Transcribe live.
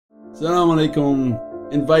As-salamu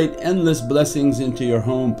alaykum. Invite endless blessings into your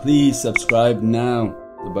home. Please subscribe now,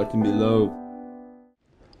 the button below.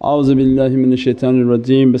 A'udhu billahi minash shaitanir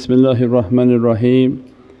rajeem. Bismillahir rahmanir raheem.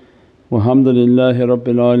 Walhamdulillahi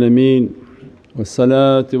rabbil alameen.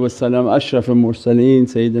 Wassalatu wassalam ashrafil mursaleen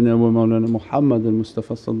Sayyidina wa mawlana Muhammad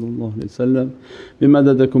al-Mustafa sallallahu alayhi wa sallam.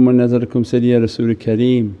 Bimadadakum wa nazarakum Sayyidi Rasul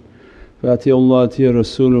Kareem. Fatiullah atiya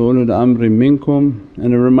Rasul ulul amri minkum.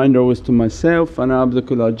 And a reminder always to myself, ana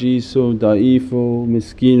abdukul ajizu da'ifu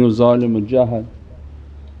miskinu zalimu jahal.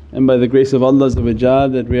 And by the grace of Allah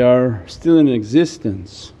that we are still in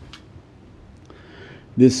existence.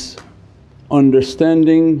 This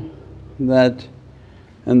understanding that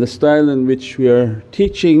and the style in which we are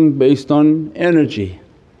teaching based on energy,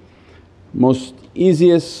 most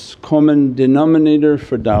easiest common denominator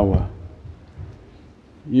for da'wah.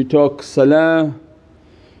 You talk salah,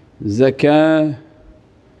 zakah,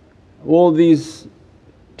 all these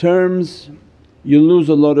terms, you lose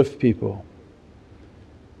a lot of people.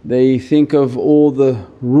 They think of all the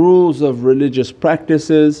rules of religious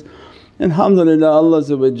practices. Alhamdulillah, Allah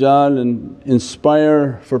and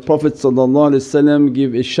inspire for Prophet give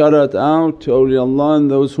isharat out to awliyaullah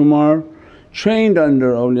and those whom are trained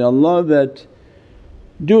under awliyaullah that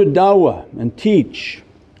do a da'wah and teach.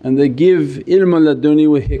 And they give ilm laduni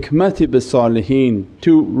wa hikmati bis-salihin,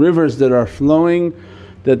 two rivers that are flowing,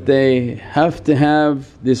 that they have to have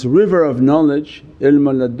this river of knowledge, ilm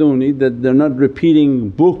laduni, that they're not repeating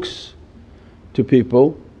books to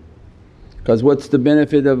people. Because what's the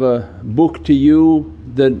benefit of a book to you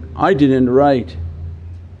that I didn't write?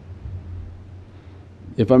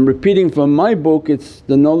 If I'm repeating from my book, it's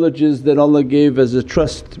the knowledges that Allah gave as a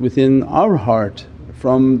trust within our heart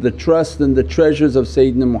from the trust and the treasures of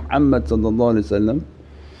Sayyidina Muhammad.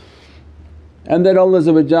 And that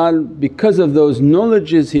Allah because of those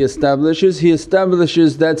knowledges He establishes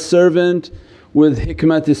that servant with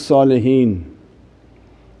hikmatis salihin,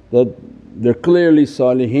 that they're clearly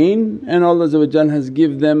salihin, and Allah has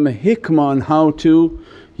give them a hikmah on how to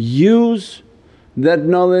use that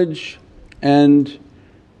knowledge, and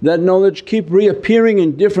that knowledge keep reappearing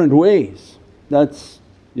in different ways. That's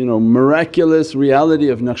miraculous reality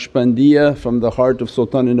of Naqshbandiya from the heart of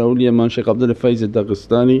Sultan al-Awliya Mawlana Shaykh Abdul Faiz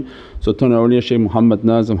al-Dagestani, Sultan al-Awliya Shaykh Muhammad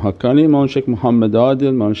Nazim Haqqani, Mawlana Shaykh Muhammad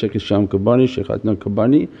Adil, Mawlana Shaykh Isham Kabani, Shaykh Adnan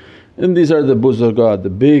Kabani. And these are the buzurgat, the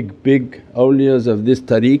big awliyas of this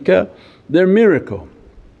tariqah. They're miracle.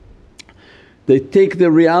 They take the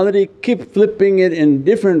reality, keep flipping it in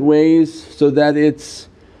different ways so that it's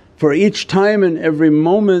for each time and every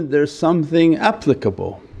moment there's something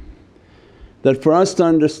applicable. That for us to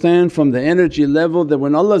understand from the energy level that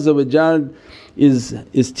when Allah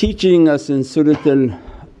is teaching us in Surah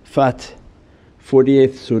Al-Fath,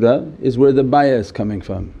 48th surah, is where the bayah is coming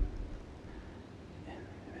from.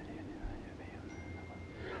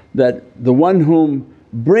 That the one whom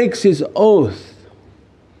breaks his oath,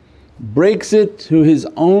 breaks it to his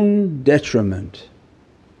own detriment.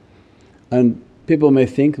 And people may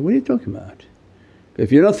think, what are you talking about?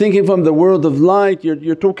 If you're not thinking from the world of light,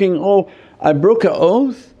 you're talking, oh I broke an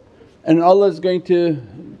oath and Allah is going to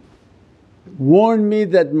warn me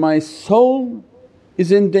that my soul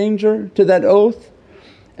is in danger to that oath.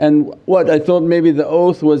 And what I thought maybe the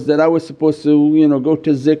oath was that I was supposed to go to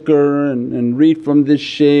zikr and read from this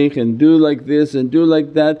shaykh and do like this and do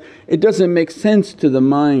like that. It doesn't make sense to the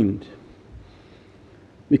mind,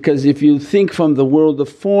 because if you think from the world of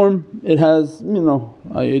form it has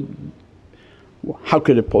how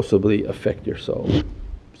could it possibly affect your soul?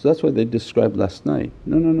 So that's what they described last night.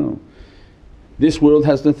 No. This world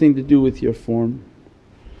has nothing to do with your form.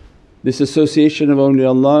 This association of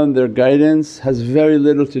awliyaullah and their guidance has very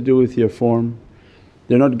little to do with your form.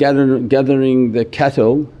 They're not gathering the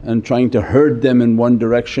cattle and trying to herd them in one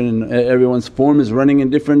direction, and everyone's form is running in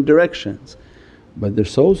different directions, but their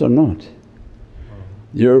souls are not.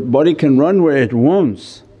 Your body can run where it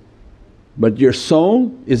wants, but your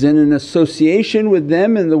soul is in an association with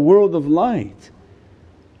them in the world of light.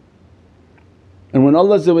 And when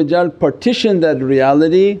Allah partitioned that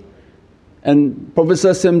reality, and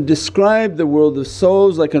Prophet described the world of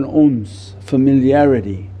souls like an uns,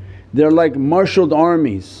 familiarity. They're like marshalled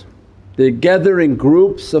armies, they gather in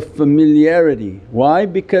groups of familiarity. Why?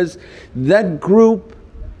 Because that group,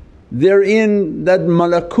 they're in that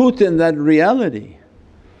malakut and that reality,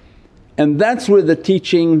 and that's where the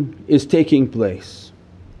teaching is taking place.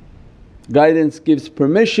 Guidance gives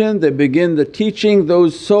permission, they begin the teaching,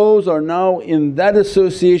 those souls are now in that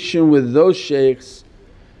association with those shaykhs,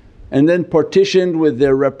 and then partitioned with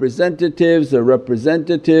their representatives, their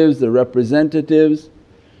representatives, their representatives.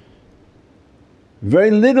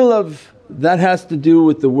 Very little of that has to do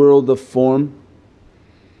with the world of form.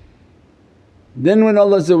 Then when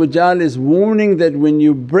Allah is warning that when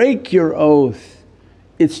you break your oath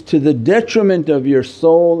it's to the detriment of your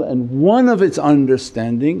soul, and one of its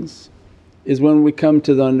understandings is when we come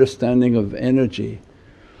to the understanding of energy,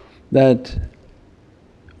 that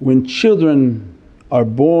when children are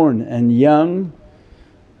born and young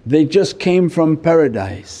they just came from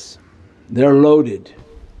paradise, they're loaded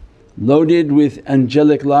with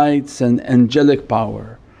angelic lights and angelic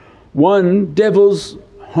power. One, devils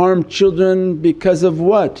harm children because of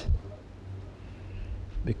what?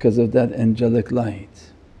 Because of that angelic light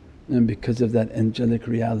and because of that angelic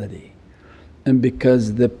reality and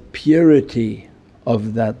because the purity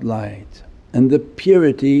of that light and the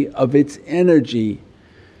purity of its energy.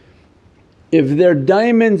 If they're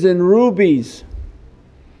diamonds and rubies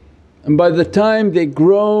and by the time they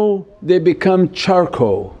grow they become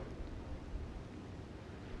charcoal,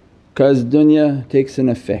 because dunya takes an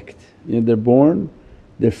effect. They're born,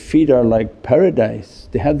 their feet are like paradise,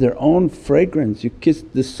 they have their own fragrance. You kiss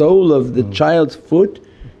the sole of the child's foot,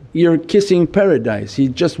 you're kissing paradise. He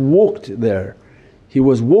just walked there, he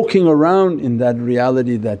was walking around in that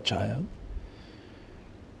reality, that child.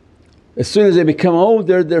 As soon as they become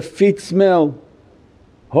older their feet smell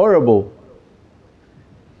horrible.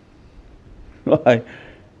 Why?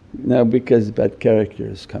 Now because bad character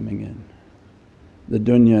is coming in, the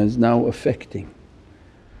dunya is now affecting.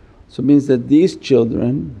 So it means that these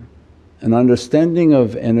children, an understanding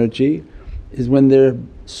of energy is when they're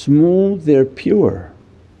smooth, they're pure.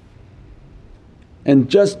 And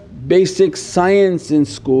just basic science in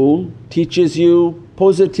school teaches you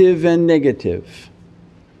positive and negative.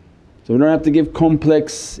 So we don't have to give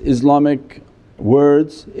complex Islamic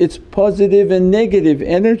words, it's positive and negative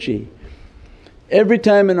energy. Every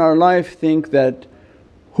time in our life think that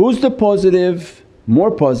who's the positive,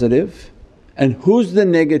 more positive, and who's the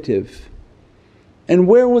negative, and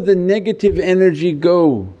where will the negative energy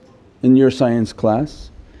go in your science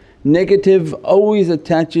class? Negative always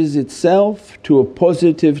attaches itself to a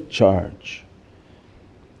positive charge,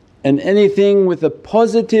 and anything with a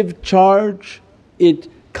positive charge it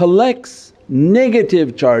collects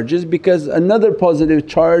negative charges because another positive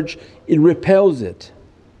charge it repels it.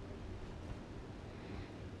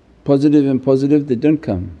 Positive and positive they don't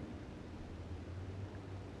come.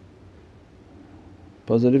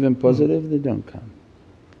 Positive and positive they don't come,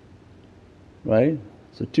 right?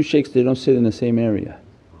 So two shaykhs they don't sit in the same area,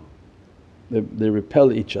 they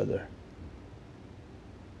repel each other.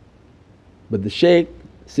 But the shaykh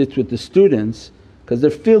sits with the students because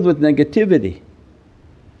they're filled with negativity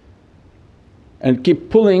and keep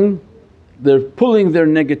pulling, they're pulling their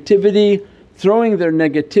negativity, throwing their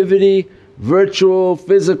negativity, virtual,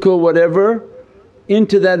 physical, whatever,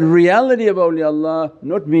 into that reality of awliyaullah.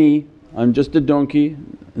 Not me, I'm just a donkey,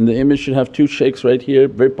 and the image should have two shaykhs right here,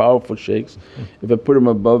 very powerful shaykhs. If I put them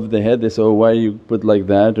above the head they say, oh why you put like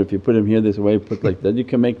that, or if you put him here they say, why you put like that. You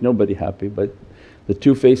can make nobody happy, but the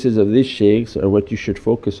two faces of these shaykhs are what you should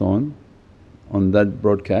focus on that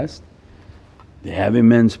broadcast. They have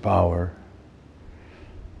immense power.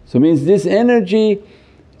 So it means this energy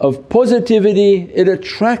of positivity it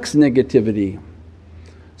attracts negativity.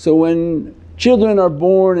 So when children are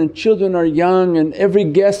born and children are young and every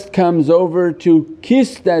guest comes over to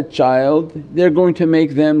kiss that child, they're going to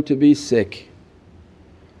make them to be sick.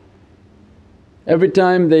 Every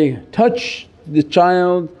time they touch the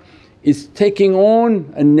child is taking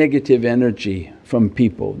on a negative energy from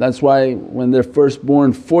people. That's why when they're first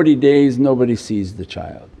born 40 days nobody sees the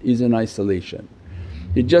child, he's in isolation.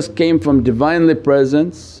 He just came from Divinely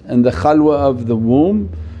Presence and the khalwa of the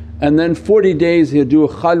womb, and then 40 days he'll do a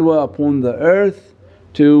khalwa upon the earth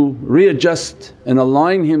to readjust and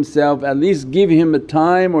align himself, at least give him a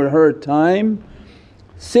time or her time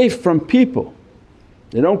safe from people.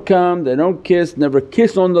 They don't come, they don't kiss, never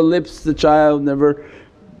kiss on the lips the child, never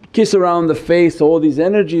kiss around the face. All these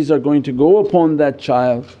energies are going to go upon that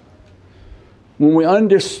child. When we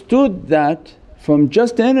understood that from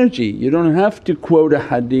just energy, you don't have to quote a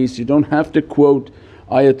hadith, you don't have to quote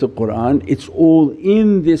ayatul Qur'an, it's all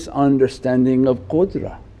in this understanding of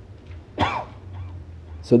qudra.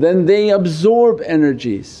 So then they absorb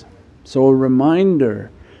energies. So a reminder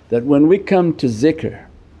that when we come to zikr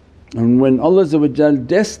and when Allah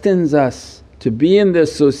destines us to be in the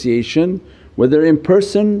association, whether in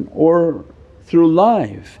person or through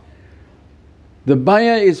live, the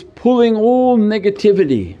bayah is pulling all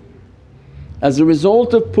negativity. As a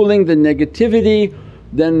result of pulling the negativity,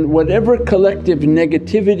 then whatever collective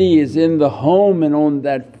negativity is in the home and on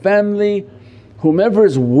that family, whomever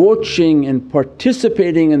is watching and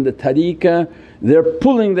participating in the tariqah, They're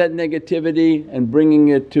pulling that negativity and bringing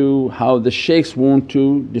it to how the shaykhs want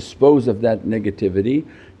to dispose of that negativity.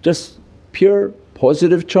 Just pure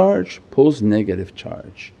positive charge pulls negative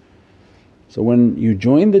charge. So when you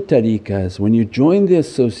join the tariqahs, when you join the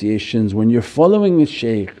associations, when you're following a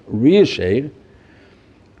shaykh, real shaykh,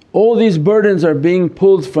 all these burdens are being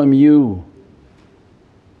pulled from you,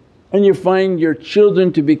 and you find your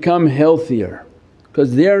children to become healthier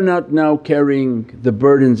because they're not now carrying the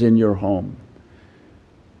burdens in your home.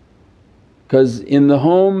 Because in the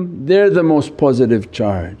home they're the most positive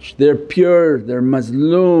charge, they're pure, they're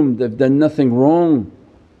mazloom, they've done nothing wrong.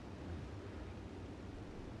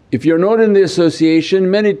 If you're not in the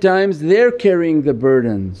association, many times they're carrying the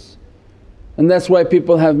burdens, and that's why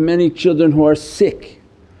people have many children who are sick,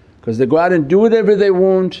 because they go out and do whatever they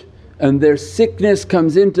want and their sickness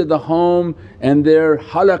comes into the home and their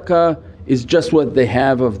halaqah is just what they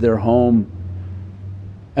have of their home,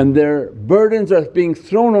 and their burdens are being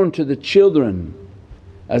thrown onto the children.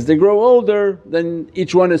 As they grow older, then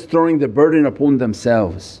each one is throwing the burden upon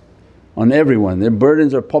themselves, on everyone, their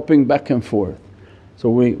burdens are popping back and forth. So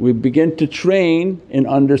we begin to train in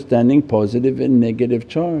understanding positive and negative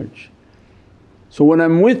charge. So when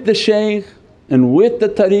I'm with the shaykh and with the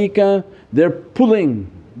tariqah, they're pulling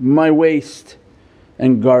my waste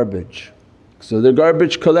and garbage. So they're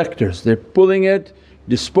garbage collectors, they're pulling it,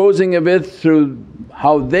 disposing of it through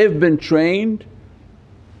how they've been trained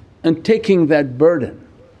and taking that burden.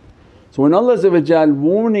 So when Allah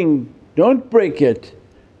warning, don't break it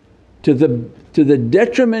to the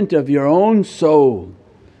detriment of your own soul,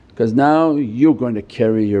 because now you're going to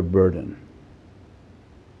carry your burden.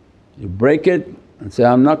 You break it and say,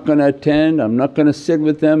 I'm not going to attend, I'm not going to sit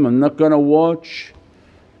with them, I'm not going to watch,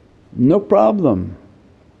 no problem.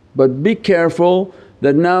 But be careful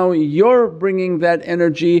that now you're bringing that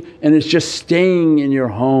energy and it's just staying in your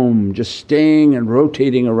home, just staying and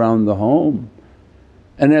rotating around the home.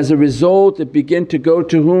 And as a result it begin to go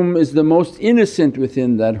to whom is the most innocent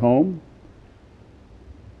within that home,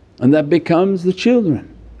 and that becomes the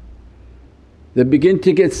children. They begin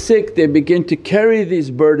to get sick, they begin to carry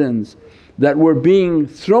these burdens that were being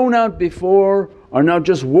thrown out before are now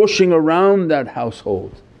just washing around that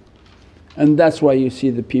household. And that's why you see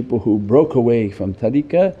the people who broke away from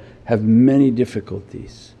tariqah have many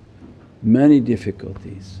difficulties, many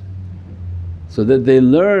difficulties. So that they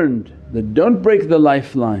learned that don't break the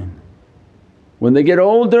lifeline. When they get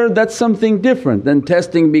older, that's something different, then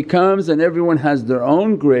testing becomes and everyone has their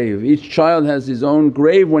own grave. Each child has his own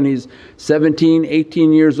grave when he's 17,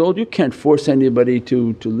 18 years old. You can't force anybody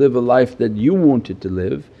to live a life that you wanted to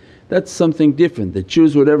live, that's something different. They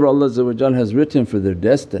choose whatever Allah has written for their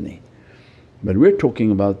destiny. But we're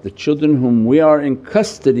talking about the children whom we are in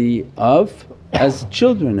custody of as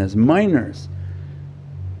children, as minors.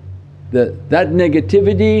 That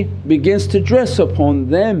negativity begins to dress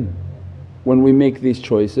upon them when we make these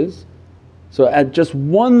choices. So at just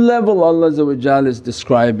one level Allah is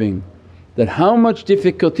describing that how much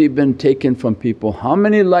difficulty been taken from people, how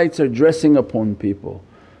many lights are dressing upon people.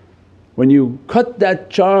 When you cut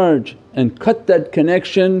that charge and cut that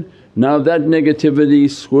connection, now that negativity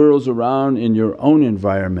swirls around in your own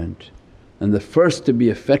environment, and the first to be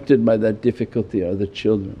affected by that difficulty are the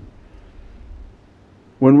children.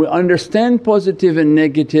 When we understand positive and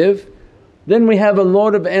negative, then we have a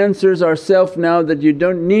lot of answers ourselves now that you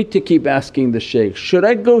don't need to keep asking the shaykh, should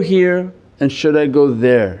I go here and should I go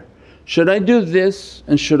there? Should I do this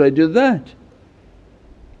and should I do that?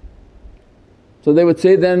 So they would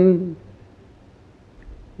say, then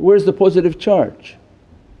where's the positive charge?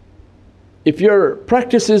 If your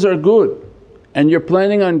practices are good and you're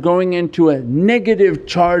planning on going into a negative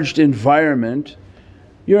charged environment,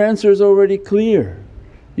 your answer is already clear.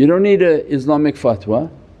 You don't need a Islamic fatwa,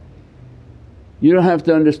 you don't have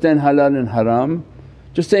to understand halal and haram.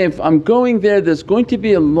 Just say, if I'm going there, there's going to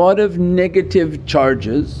be a lot of negative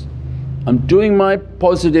charges, I'm doing my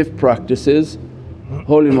positive practices,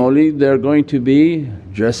 holy moly they're going to be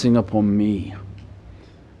dressing upon me.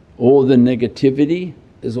 All the negativity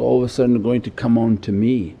is all of a sudden going to come on to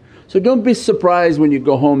me. So don't be surprised when you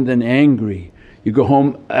go home then angry, you go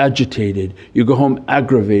home agitated, you go home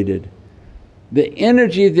aggravated. The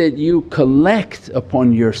energy that you collect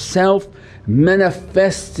upon yourself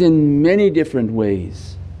manifests in many different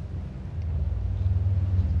ways.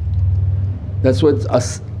 That's what's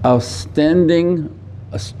outstanding,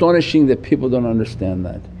 astonishing that people don't understand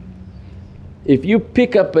that. If you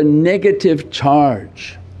pick up a negative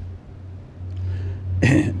charge,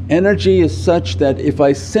 energy is such that if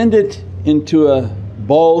I send it into a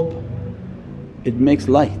bulb it makes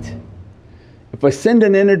light. If I send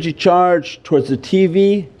an energy charge towards the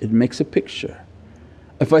TV it makes a picture.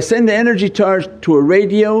 If I send an energy charge to a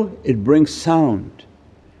radio, it brings sound.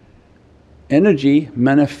 Energy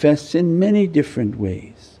manifests in many different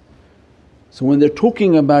ways. So when they're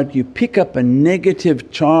talking about you pick up a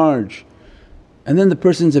negative charge and then the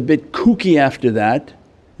person's a bit kooky after that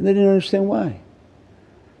and they didn't understand why.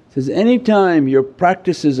 It says, anytime your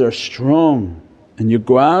practices are strong and you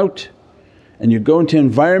go out and you go into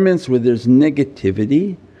environments where there's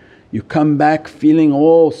negativity, you come back feeling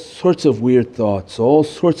all sorts of weird thoughts, all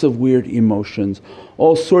sorts of weird emotions,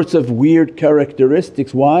 all sorts of weird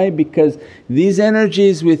characteristics. Why? Because these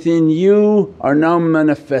energies within you are now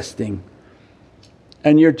manifesting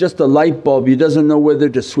and you're just a light bulb, you doesn't know whether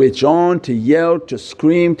to switch on, to yell, to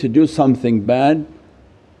scream, to do something bad.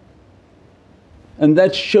 And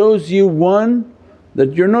that shows you, one,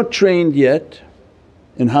 that you're not trained yet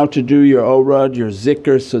in how to do your awrad, your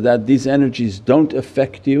zikr, so that these energies don't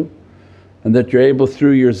affect you, and that you're able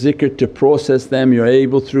through your zikr to process them, you're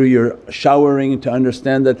able through your showering to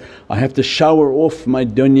understand that I have to shower off my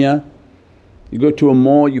dunya. You go to a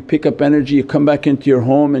mall, you pick up energy, you come back into your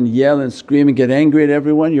home and yell and scream and get angry at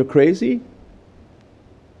everyone, you're crazy?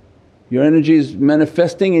 Your energy is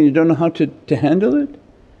manifesting and you don't know how to handle it?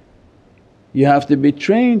 You have to be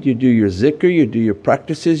trained, you do your zikr, you do your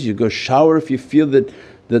practices, you go shower if you feel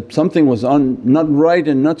that something was not right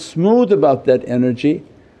and not smooth about that energy.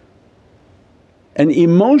 And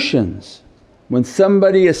emotions, when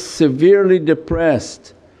somebody is severely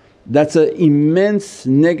depressed, that's an immense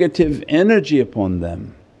negative energy upon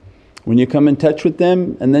them. When you come in touch with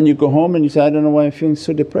them and then you go home and you say, I don't know why I'm feeling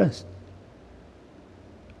so depressed.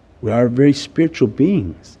 We are very spiritual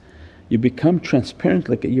beings. You become transparent,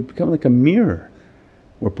 you become like a mirror.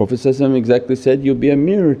 Where Prophet exactly said, you'll be a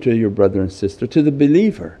mirror to your brother and sister, to the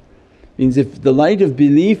believer. Means if the light of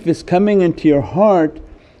belief is coming into your heart,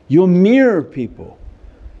 you'll mirror people.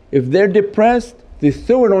 If they're depressed, they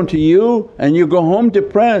throw it onto you and you go home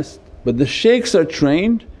depressed. But the shaykhs are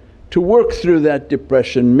trained to work through that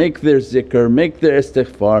depression, make their zikr, make their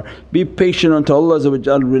istighfar, be patient until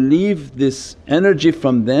Allah relieve this energy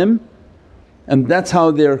from them, and that's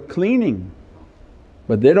how they're cleaning.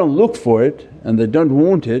 But they don't look for it and they don't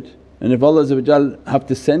want it, and if Allah have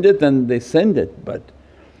to send it then they send it. But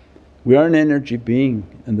we are an energy being,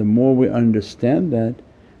 and the more we understand that,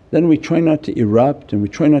 then we try not to erupt and we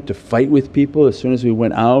try not to fight with people as soon as we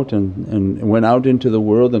went out and went out into the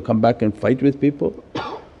world and come back and fight with people.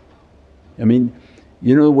 I mean,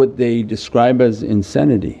 you know what they describe as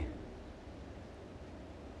insanity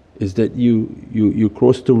is that you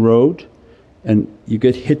cross the road and you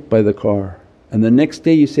get hit by the car, and the next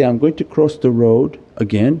day you say, I'm going to cross the road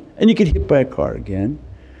again, and you get hit by a car again.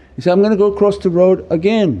 You say, I'm going to go across the road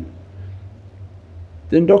again.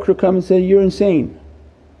 Then doctor come and say, you're insane.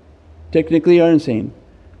 Technically you're insane.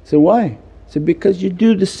 So why? So because you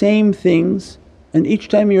do the same things and each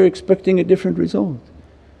time you're expecting a different result.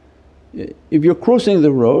 If you're crossing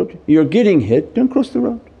the road, you're getting hit, don't cross the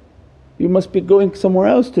road. You must be going somewhere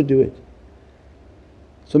else to do it.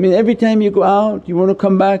 So I mean every time you go out you want to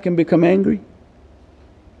come back and become angry,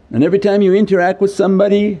 and every time you interact with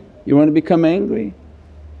somebody you want to become angry.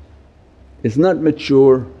 It's not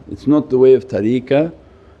mature, it's not the way of tariqah.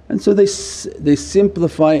 And so they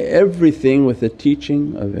simplify everything with the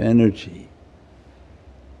teaching of energy.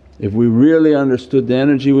 If we really understood the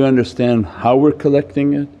energy, we understand how we're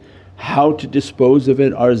collecting it, how to dispose of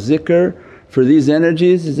it. Our zikr for these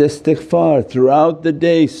energies is istighfar throughout the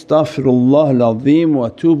day, astaghfirullah al-azim wa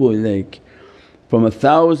atubu ilayk. From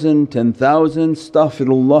 1,000, 10,000,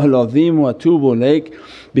 astaghfirullah al-azim wa atubu ilayk,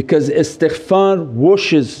 because istighfar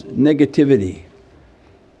washes negativity.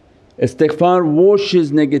 Istighfar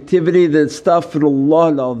washes negativity, that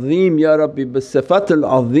astaghfirullah al-azim ya Rabbi bis-sifat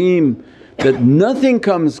al-azim, that nothing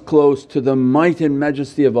comes close to the might and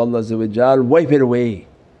majesty of Allah, wipe it away.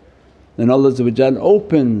 Then Allah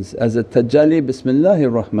opens as a tajalli,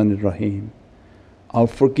 Bismillahir Rahmanir Rahim. I'll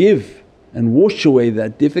forgive and wash away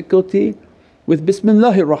that difficulty with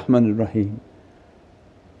Bismillahir Rahmanir Rahim.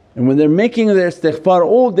 And when they're making their istighfar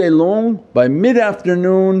all day long, by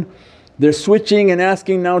mid-afternoon they're switching and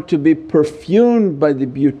asking now to be perfumed by the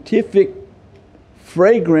beatific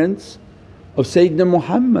fragrance of Sayyidina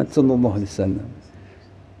Muhammad.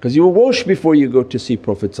 Because you will wash before you go to see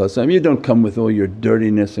Prophet. You don't come with all your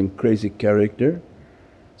dirtiness and crazy character.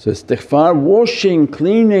 So istighfar, washing,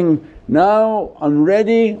 cleaning. Now I'm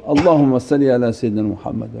ready, Allahumma salli ala Sayyidina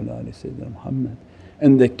Muhammad wa ala ali Sayyidina Muhammad.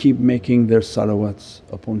 And they keep making their salawats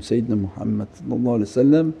upon Sayyidina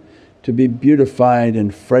Muhammad to be beautified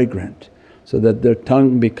and fragrant, so that their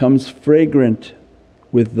tongue becomes fragrant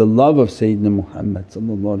with the love of Sayyidina Muhammad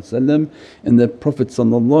and the Prophet's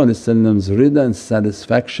rida and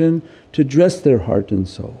satisfaction to dress their heart and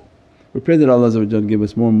soul. We pray that Allah give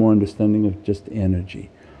us more and more understanding of just energy.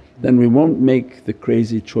 Then we won't make the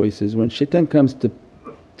crazy choices. When shaitan comes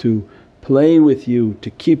to play with you, to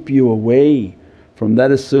keep you away from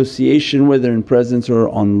that association whether in presence or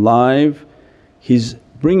on live, he's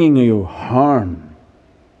bringing you harm.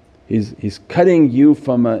 He's cutting you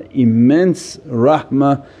from an immense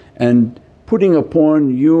rahmah and putting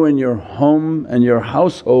upon you and your home and your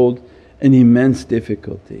household an immense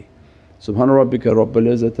difficulty. Subhana rabbika rabbil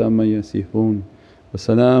izzati amma yasifoon wa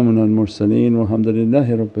salaamun al mursaleen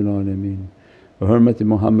walhamdulillahi rabbil alameen. Bi hurmati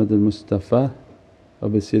Muhammad al-Mustafa wa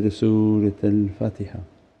bi sirri Surat al-Fatiha.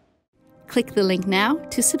 Click the link now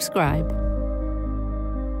to subscribe.